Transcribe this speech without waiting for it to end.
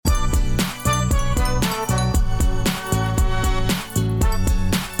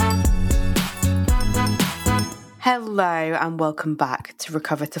Hello and welcome back to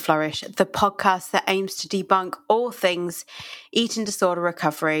Recover to Flourish, the podcast that aims to debunk all things eating disorder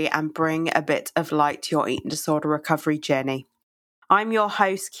recovery and bring a bit of light to your eating disorder recovery journey. I'm your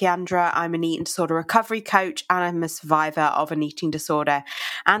host, Kiandra. I'm an eating disorder recovery coach and I'm a survivor of an eating disorder.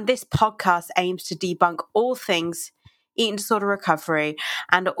 And this podcast aims to debunk all things eating disorder recovery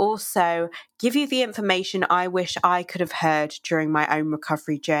and also give you the information I wish I could have heard during my own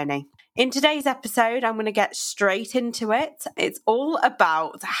recovery journey. In today's episode, I'm going to get straight into it. It's all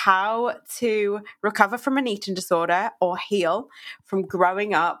about how to recover from an eating disorder or heal from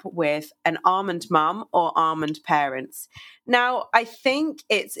growing up with an almond mum or almond parents. Now, I think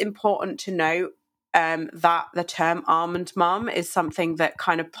it's important to note that the term almond mum is something that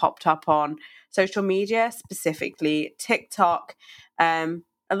kind of popped up on social media, specifically TikTok,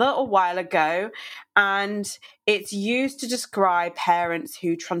 a little while ago, and it's used to describe parents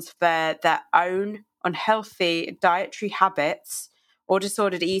who transfer their own unhealthy dietary habits or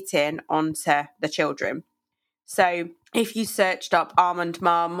disordered eating onto the children. So if you searched up Almond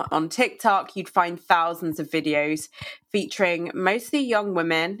Mum on TikTok, you'd find thousands of videos featuring mostly young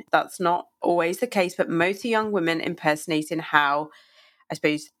women. That's not always the case, but mostly young women impersonating how, I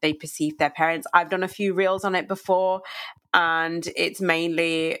suppose, they perceive their parents. I've done a few reels on it before, and it's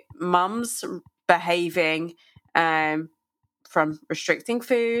mainly mums behaving from restricting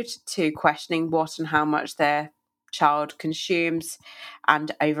food to questioning what and how much their child consumes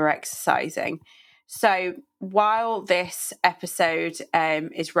and over-exercising. So while this episode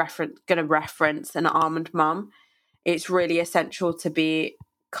is going to reference an almond mum, it's really essential to be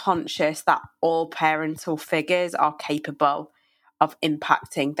conscious that all parental figures are capable of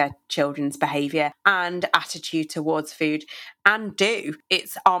impacting their children's behaviour and attitude towards food, and do.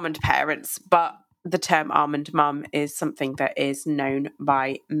 It's almond parents, but the term almond mum is something that is known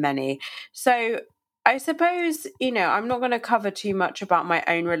by many. So I suppose, I'm not going to cover too much about my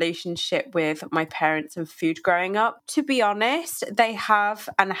own relationship with my parents and food growing up. To be honest, they have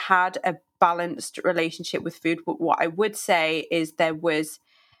and had a balanced relationship with food, but what I would say is there was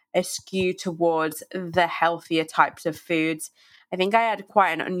a skew towards the healthier types of foods. I think I had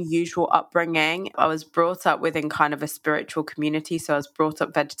quite an unusual upbringing. I was brought up within kind of a spiritual community. So I was brought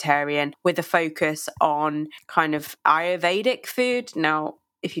up vegetarian with a focus on kind of Ayurvedic food. Now,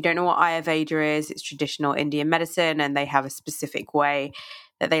 if you don't know what Ayurveda is, it's traditional Indian medicine and they have a specific way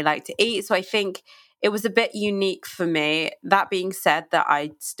that they like to eat. So I think it was a bit unique for me. That being said, that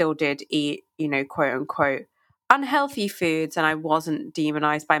I still did eat, quote unquote, unhealthy foods, and I wasn't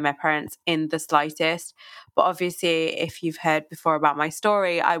demonized by my parents in the slightest. But obviously, if you've heard before about my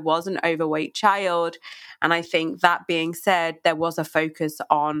story, I was an overweight child. And I think that being said, there was a focus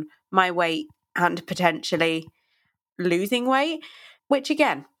on my weight and potentially losing weight, which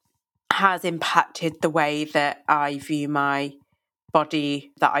again has impacted the way that I view my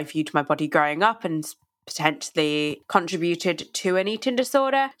body, that I viewed my body growing up, and potentially contributed to an eating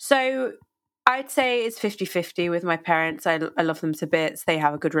disorder. So I'd say it's 50-50 with my parents. I love them to bits. They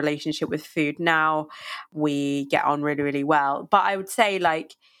have a good relationship with food now. We get on really, really well. But I would say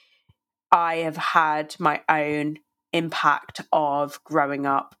I have had my own impact of growing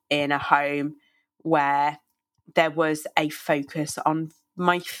up in a home where there was a focus on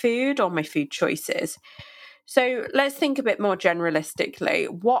my food or my food choices. So let's think a bit more generalistically.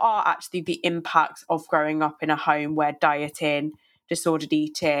 What are actually the impacts of growing up in a home where dieting, disordered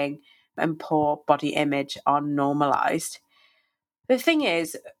eating, and poor body image are normalized? The thing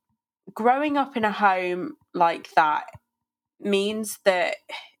is, growing up in a home like that means that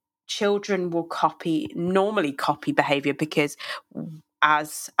children will normally copy behavior, because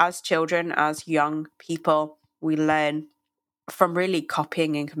as children, as young people, we learn from really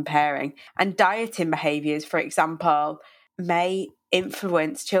copying and comparing. And dieting behaviors, for example, may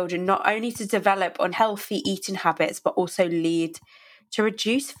influence children not only to develop unhealthy eating habits, but also lead to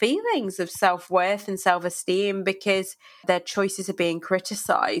reduce feelings of self-worth and self-esteem because their choices are being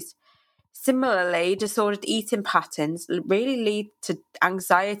criticised. Similarly, disordered eating patterns really lead to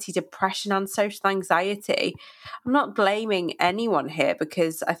anxiety, depression, and social anxiety. I'm not blaming anyone here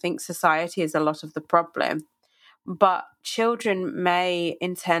because I think society is a lot of the problem. But children may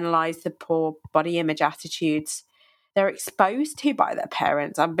internalize the poor body image attitudes they're exposed to by their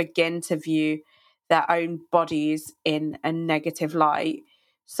parents and begin to view their own bodies in a negative light.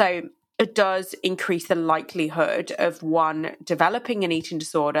 So it does increase the likelihood of one developing an eating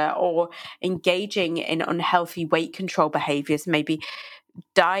disorder or engaging in unhealthy weight control behaviors, maybe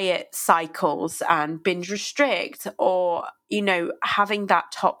diet cycles and binge restrict, or, having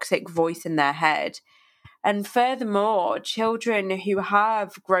that toxic voice in their head. And furthermore, children who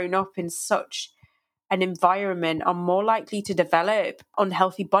have grown up in such and environment are more likely to develop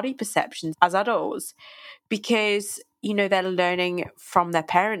unhealthy body perceptions as adults because, they're learning from their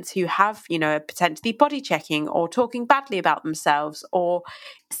parents who have, potentially body checking or talking badly about themselves or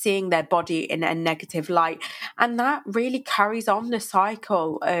seeing their body in a negative light. And that really carries on the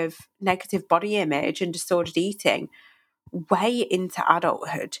cycle of negative body image and disordered eating way into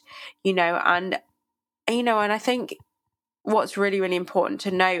adulthood, and I think what's really, really important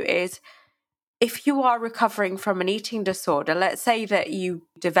to note is if you are recovering from an eating disorder, let's say that you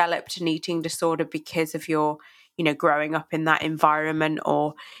developed an eating disorder because of your, growing up in that environment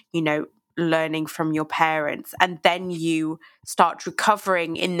or, learning from your parents, and then you start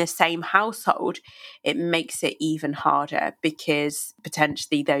recovering in the same household, it makes it even harder because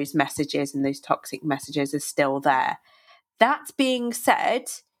potentially those messages and those toxic messages are still there. That being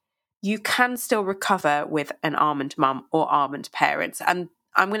said, you can still recover with an almond mum or almond parents. And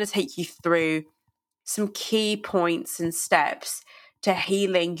I'm going to take you through some key points and steps to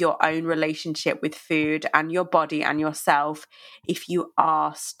healing your own relationship with food and your body and yourself if you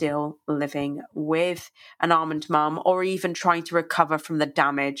are still living with an almond mum or even trying to recover from the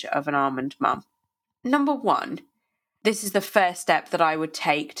damage of an almond mum. Number one, this is the first step that I would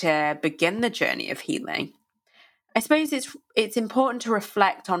take to begin the journey of healing. I suppose it's important to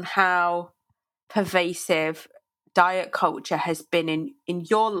reflect on how pervasive diet culture has been in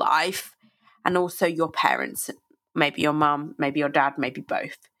your life and also your parents, maybe your mum, maybe your dad, maybe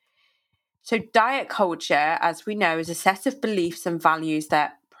both. So diet culture, as we know, is a set of beliefs and values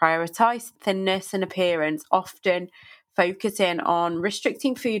that prioritize thinness and appearance, often focusing on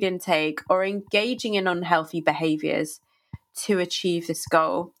restricting food intake or engaging in unhealthy behaviors to achieve this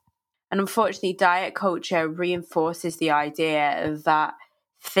goal. And unfortunately, diet culture reinforces the idea that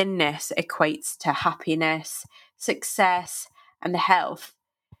thinness equates to happiness, success, and health,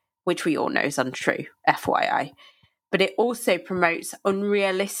 which we all know is untrue, FYI. But it also promotes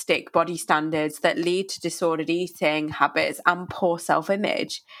unrealistic body standards that lead to disordered eating habits and poor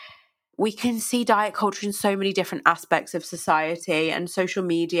self-image. We can see diet culture in so many different aspects of society and social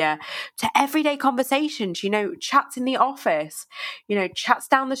media, to everyday conversations, chats in the office, chats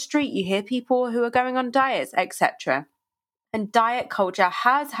down the street. You hear people who are going on diets, etc. And diet culture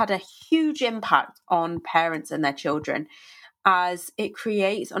has had a huge impact on parents and their children, as it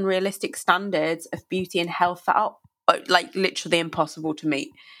creates unrealistic standards of beauty and health that are literally impossible to meet.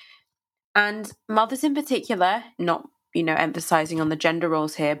 And mothers in particular, not emphasizing on the gender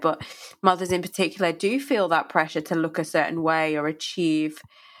roles here, but mothers in particular do feel that pressure to look a certain way or achieve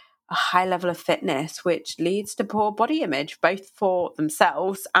a high level of fitness, which leads to poor body image, both for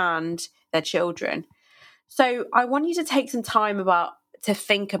themselves and their children. So I want you to take some time to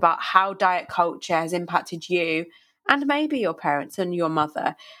think about how diet culture has impacted you and maybe your parents and your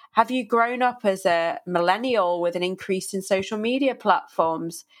mother. Have you grown up as a millennial with an increase in social media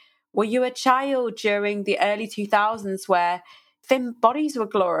platforms? Were you a child during the early 2000s where thin bodies were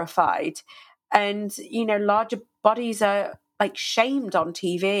glorified and, larger bodies are shamed on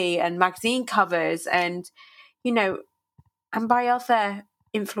TV and magazine covers and by other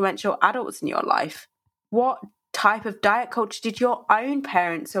influential adults in your life? What type of diet culture did your own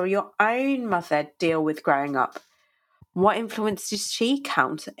parents or your own mother deal with growing up? What influence did she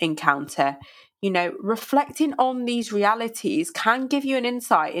encounter? Reflecting on these realities can give you an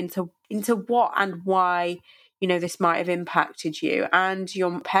insight into what and why, this might have impacted you and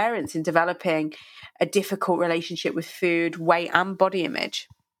your parents in developing a difficult relationship with food, weight, and body image.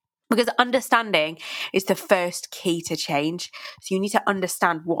 Because understanding is the first key to change. So you need to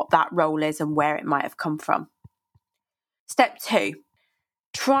understand what that role is and where it might have come from. Step 2.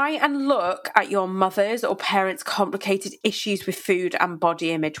 Try and look at your mother's or parents' complicated issues with food and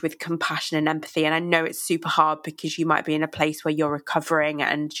body image with compassion and empathy. And I know it's super hard because you might be in a place where you're recovering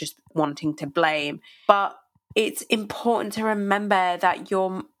and just wanting to blame. But it's important to remember that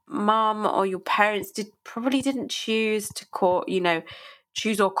your mum or your parents probably didn't choose to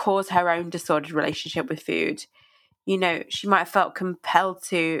choose or cause her own disordered relationship with food. She might have felt compelled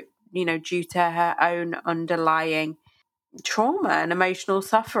to, due to her own underlying trauma and emotional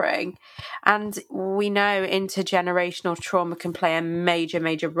suffering. And we know intergenerational trauma can play a major,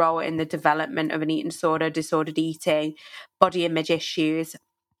 major role in the development of an eating disorder, disordered eating, body image issues,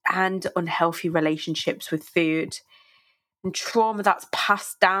 and unhealthy relationships with food. And trauma that's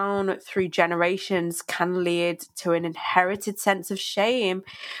passed down through generations can lead to an inherited sense of shame,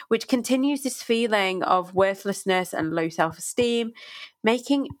 which continues this feeling of worthlessness and low self-esteem,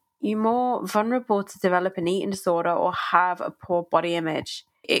 making you more vulnerable to develop an eating disorder or have a poor body image.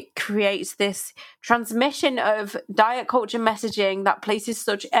 It creates this transmission of diet culture messaging that places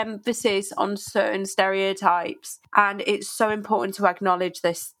such emphasis on certain stereotypes. And it's so important to acknowledge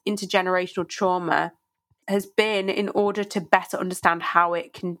this intergenerational trauma has been in order to better understand how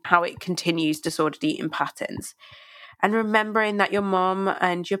it continues disordered eating patterns. And remembering that your mom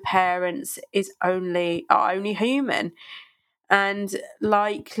and your parents are only human. And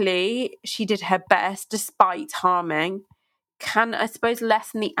likely she did her best despite harming, can, I suppose,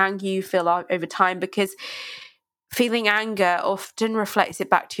 lessen the anger you feel over time, because feeling anger often reflects it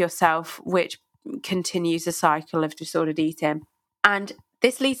back to yourself, which continues the cycle of disordered eating. And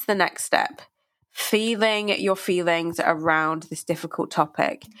this leads to the next step: feeling your feelings around this difficult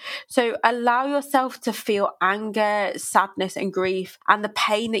topic. So allow yourself to feel anger, sadness, and grief, and the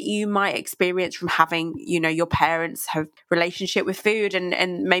pain that you might experience from having, your parents have relationship with food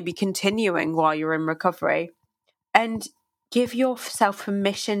and maybe continuing while you're in recovery. And give yourself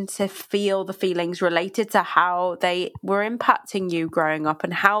permission to feel the feelings related to how they were impacting you growing up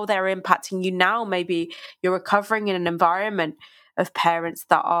and how they're impacting you now. Maybe you're recovering in an environment of parents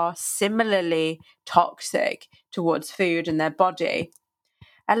that are similarly toxic towards food and their body.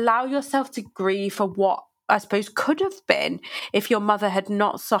 Allow yourself to grieve for what, I suppose, could have been if your mother had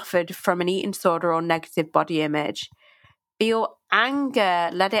not suffered from an eating disorder or negative body image. Feel anger,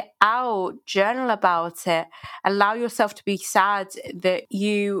 let it out, journal about it. Allow yourself to be sad that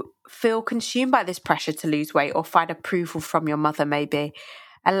you feel consumed by this pressure to lose weight or find approval from your mother, maybe.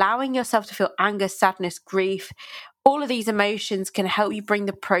 Allowing yourself to feel anger, sadness, grief, all of these emotions can help you bring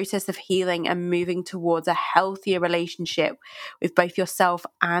the process of healing and moving towards a healthier relationship with both yourself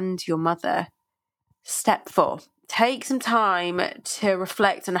and your mother. Step 4. Take some time to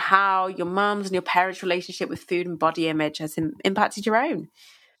reflect on how your mum's and your parents' relationship with food and body image has impacted your own.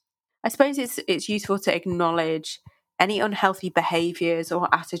 I suppose it's useful to acknowledge any unhealthy behaviours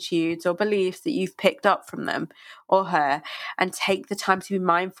or attitudes or beliefs that you've picked up from them or her, and take the time to be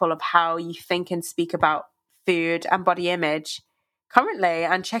mindful of how you think and speak about food and body image currently,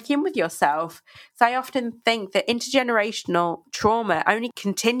 and check in with yourself. So I often think that intergenerational trauma only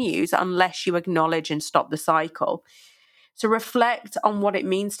continues unless you acknowledge and stop the cycle. So reflect on what it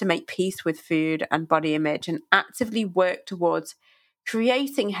means to make peace with food and body image and actively work towards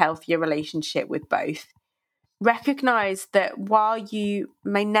creating healthier relationship with both. Recognize that while you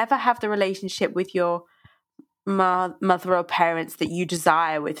may never have the relationship with your mother or parents that you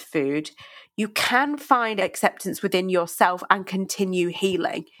desire with food, you can find acceptance within yourself and continue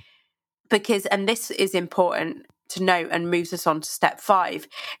healing. Because, and this is important to note and moves us on to step 5, is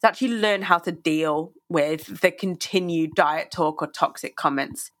actually learn how to deal with the continued diet talk or toxic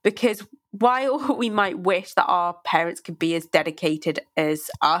comments. Because while we might wish that our parents could be as dedicated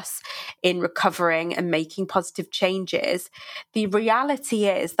as us in recovering and making positive changes, the reality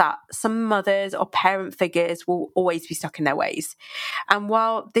is that some mothers or parent figures will always be stuck in their ways. And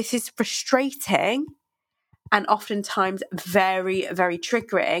while this is frustrating and oftentimes very, very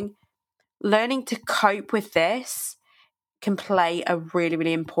triggering, learning to cope with this can play a really,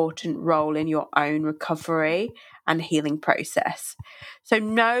 really important role in your own recovery and healing process. So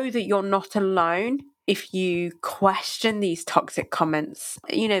know that you're not alone. If you question these toxic comments,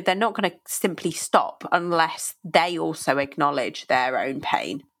 they're not going to simply stop unless they also acknowledge their own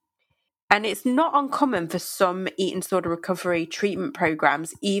pain. And it's not uncommon for some eating disorder recovery treatment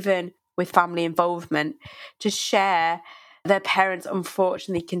programs, even with family involvement, to share their parents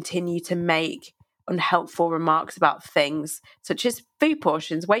unfortunately continue to make unhelpful remarks about things such as food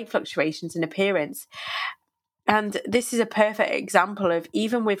portions, weight fluctuations, and appearance. And this is a perfect example of,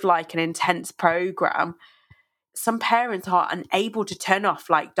 even with like an intense program, some parents are unable to turn off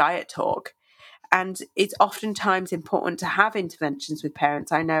like diet talk. And it's oftentimes important to have interventions with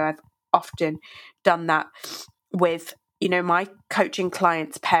parents. I know I've often done that with my coaching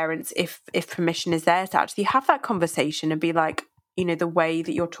clients' parents, if permission is there, to actually have that conversation and be like, the way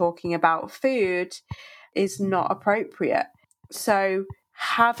that you're talking about food is not appropriate. So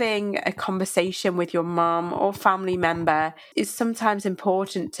having a conversation with your mum or family member is sometimes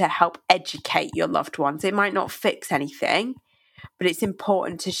important to help educate your loved ones. It might not fix anything, but it's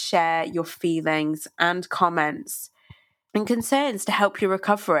important to share your feelings and comments and concerns to help your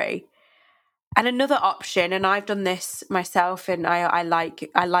recovery. And another option, and I've done this myself, and I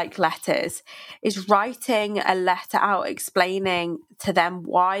like letters, is writing a letter out explaining to them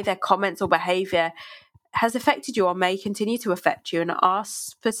why their comments or behaviour has affected you or may continue to affect you, and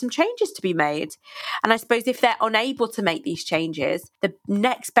ask for some changes to be made. And I suppose if they're unable to make these changes, the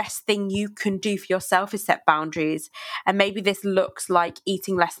next best thing you can do for yourself is set boundaries. And maybe this looks like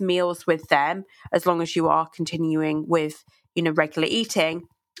eating less meals with them, as long as you are continuing with regular eating.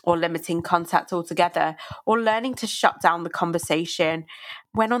 or limiting contact altogether, or learning to shut down the conversation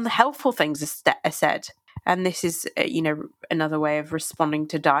when unhelpful things are said. And this is, another way of responding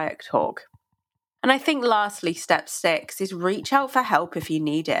to diet talk. And I think lastly, step 6 is reach out for help if you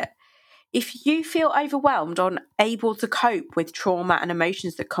need it. If you feel overwhelmed or unable to cope with trauma and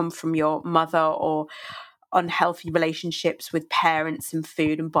emotions that come from your mother or unhealthy relationships with parents and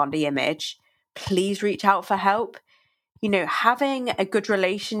food and body image, please reach out for help. Having a good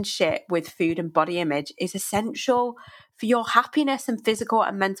relationship with food and body image is essential for your happiness and physical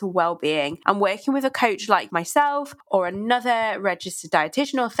and mental well-being. And working with a coach like myself or another registered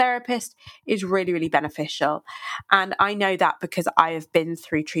dietitian or therapist is really, really beneficial. And I know that because I have been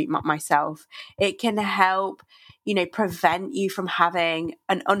through treatment myself. It can help prevent you from having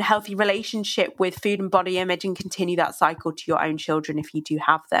an unhealthy relationship with food and body image and continue that cycle to your own children if you do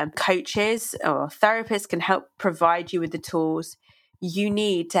have them. Coaches or therapists can help provide you with the tools you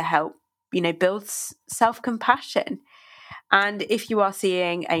need to help, build self-compassion. And if you are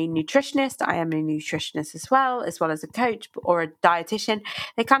seeing a nutritionist, I am a nutritionist as well as a coach or a dietitian,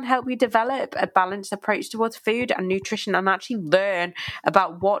 they can help you develop a balanced approach towards food and nutrition and actually learn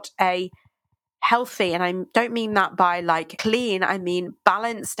about what a healthy, and I don't mean that by like clean, I mean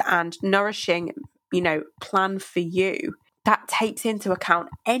balanced and nourishing, plan for you that takes into account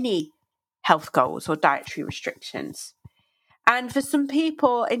any health goals or dietary restrictions. And for some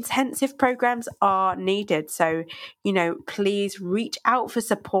people, intensive programs are needed. So, please reach out for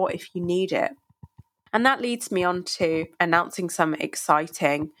support if you need it. And that leads me on to announcing some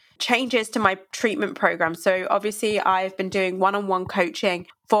exciting changes to my treatment program. So obviously I've been doing one-on-one coaching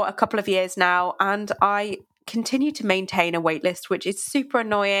for a couple of years now, and I continue to maintain a wait list, which is super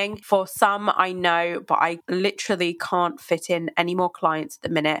annoying for some, I know, but I literally can't fit in any more clients at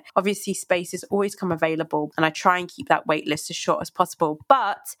the minute. Obviously spaces always come available and I try and keep that wait list as short as possible,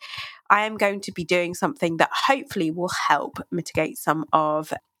 but I am going to be doing something that hopefully will help mitigate some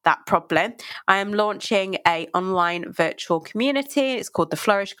of that problem. I am launching an online virtual community. It's called the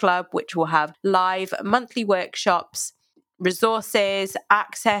Flourish Club, which will have live monthly workshops, resources,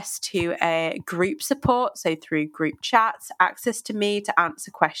 access to a group support, so through group chats, access to me to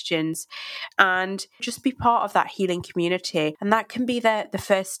answer questions, and just be part of that healing community. And that can be the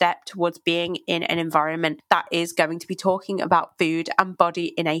first step towards being in an environment that is going to be talking about food and body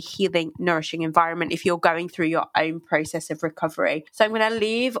in a healing, nourishing environment if you're going through your own process of recovery. So I'm going to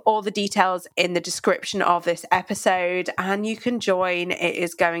leave all the details in the description of this episode and you can join. It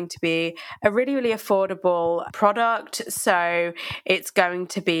is going to be a really, really affordable product. So it's going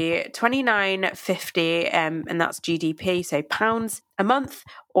to be $29.50 and that's GDP, so pounds a month,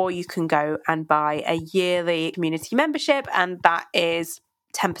 or you can go and buy a yearly community membership and that is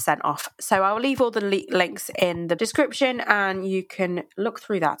 10% off. So I'll leave all the links in the description and you can look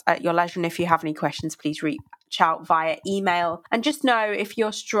through that at your leisure. And if you have any questions, please reach out via email. And just know if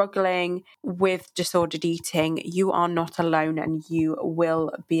you're struggling with disordered eating, you are not alone and you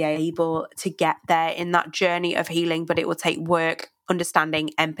will be able to get there in that journey of healing, but it will take work, understanding,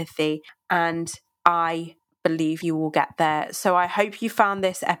 empathy, and I believe you will get there. So I hope you found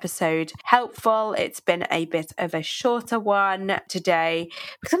this episode helpful. It's been a bit of a shorter one today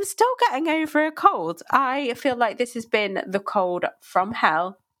because I'm still getting over a cold. I feel like this has been the cold from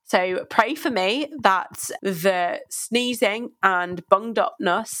hell. So pray for me that the sneezing and bunged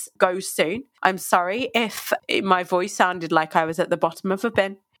upness goes soon. I'm sorry if my voice sounded like I was at the bottom of a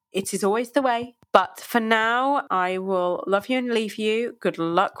bin. It is always the way. But for now, I will love you and leave you. Good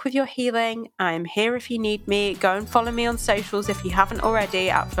luck with your healing. I'm here if you need me. Go and follow me on socials if you haven't already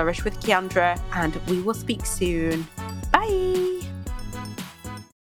at Flourish with Keandra, and we will speak soon.